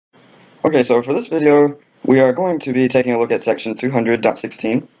Okay, so for this video, we are going to be taking a look at section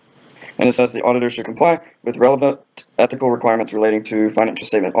 200.16, and it says the auditor should comply with relevant ethical requirements relating to financial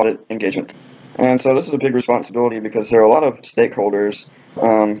statement audit engagement. And so this is a big responsibility because there are a lot of stakeholders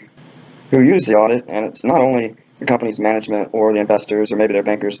who use the audit, and it's not only the company's management or the investors or maybe their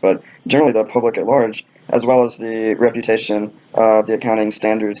bankers, but generally the public at large, as well as the reputation of the accounting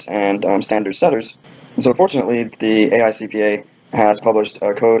standards and standard setters. And so fortunately, the AICPA has published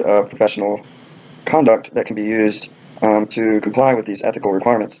a code of professional conduct that can be used to comply with these ethical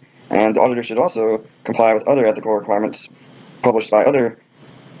requirements. And the auditor should also comply with other ethical requirements published by other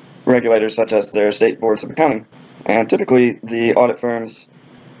regulators, such as their state boards of accounting. And typically, the audit firm's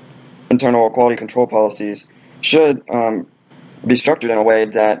internal quality control policies should be structured in a way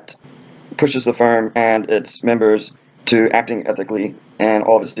that pushes the firm and its members to acting ethically in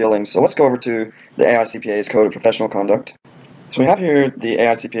all of its dealings. So let's go over to the AICPA's Code of Professional Conduct. So we have here the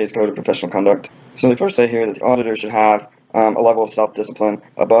AICPA's Code of Professional Conduct. So they first say here that the auditor should have a level of self-discipline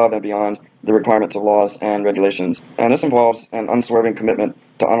above and beyond the requirements of laws and regulations. And this involves an unswerving commitment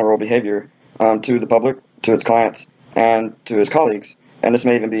to honorable behavior to the public, to its clients, and to his colleagues. And this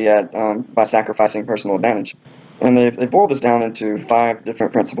may even be by sacrificing personal advantage. And they've boiled this down into 5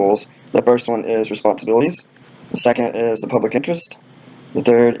 different principles. The first one is responsibilities. The second is the public interest. The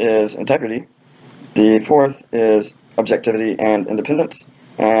third is integrity. The fourth is objectivity and independence.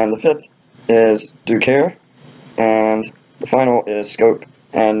 And the fifth is due care. And the final is scope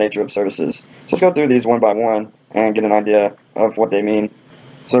and nature of services. So let's go through these one by one and get an idea of what they mean.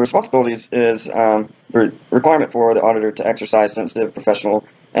 So responsibilities is a requirement for the auditor to exercise sensitive, professional,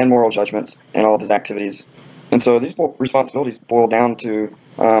 and moral judgments in all of his activities. And so these responsibilities boil down to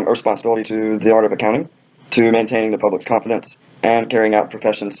a responsibility to the art of accounting, to maintaining the public's confidence, and carrying out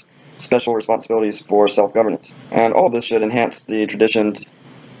profession's special responsibilities for self-governance. And all of this should enhance the traditions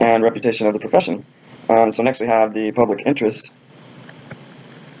and reputation of the profession. So next we have the public interest.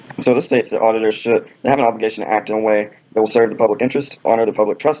 So this states that auditors should have an obligation to act in a way that will serve the public interest, honor the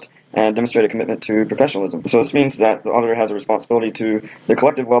public trust, and demonstrate a commitment to professionalism. So this means that the auditor has a responsibility to the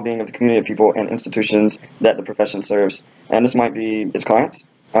collective well-being of the community of people and institutions that the profession serves. And this might be its clients,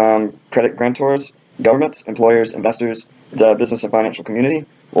 credit grantors, governments, employers, investors, the business and financial community,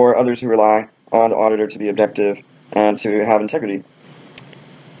 or others who rely on the auditor to be objective and to have integrity.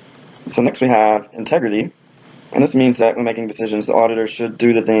 So next we have integrity. And this means that when making decisions, the auditor should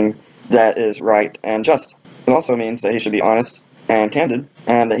do the thing that is right and just. It also means that he should be honest and candid,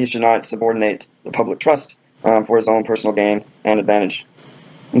 and that he should not subordinate the public trust for his own personal gain and advantage.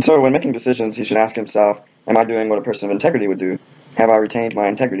 And so when making decisions, he should ask himself, am I doing what a person of integrity would do? Have I retained my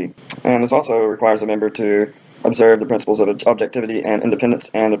integrity? And this also requires a member to observe the principles of objectivity and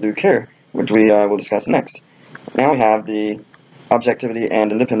independence and of due care, which we will discuss next. Now we have the objectivity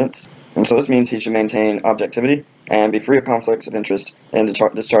and independence. And so this means he should maintain objectivity and be free of conflicts of interest in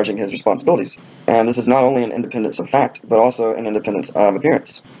discharging his responsibilities. And this is not only an independence of fact, but also an independence of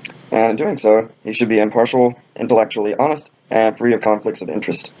appearance. And in doing so, he should be impartial, intellectually honest, and free of conflicts of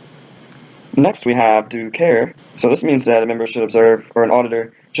interest. Next we have due care. So this means that a member should observe, or an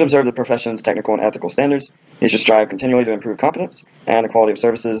auditor should observe the profession's technical and ethical standards. He should strive continually to improve competence and the quality of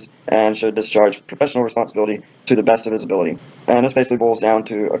services, and should discharge professional responsibility to the best of his ability. And this basically boils down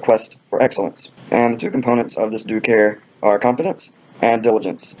to a quest for excellence. And the 2 components of this due care are competence and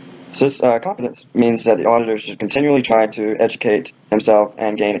diligence. So this competence means that the auditor should continually try to educate himself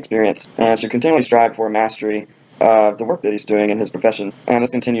and gain experience, and should continually strive for mastery of the work that he's doing in his profession, and this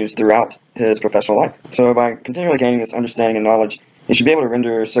continues throughout his professional life. So by continually gaining this understanding and knowledge, he should be able to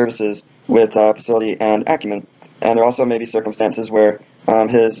render services with facility and acumen. And there also may be circumstances where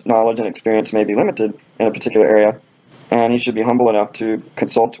his knowledge and experience may be limited in a particular area, and he should be humble enough to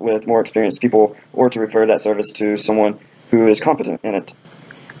consult with more experienced people or to refer that service to someone who is competent in it.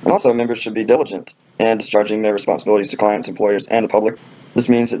 And also, members should be diligent in discharging their responsibilities to clients, employers, and the public. This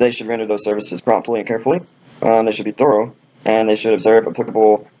means that they should render those services promptly and carefully. They should be thorough, and they should observe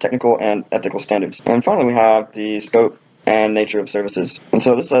applicable technical and ethical standards. And finally, we have the scope and nature of services. And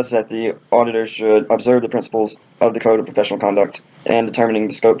so this says that the auditor should observe the principles of the Code of Professional Conduct in determining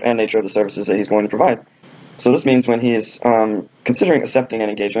the scope and nature of the services that he's going to provide. So this means when he is considering accepting an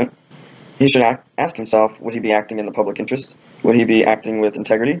engagement, he should ask himself, would he be acting in the public interest? Would he be acting with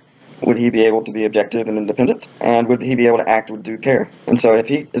integrity? Would he be able to be objective and independent? And would he be able to act with due care? And so if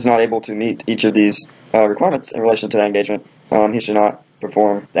he is not able to meet each of these requirements in relation to that engagement, he should not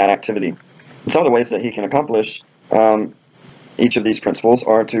perform that activity. And some of the ways that he can accomplish each of these principles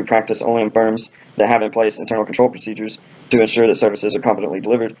are to practice only in firms that have in place internal control procedures to ensure that services are competently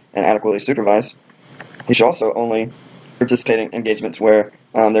delivered and adequately supervised. He should also only participating in engagements where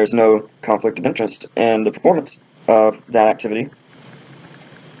there's no conflict of interest in the performance of that activity,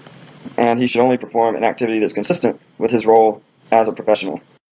 and he should only perform an activity that's consistent with his role as a professional.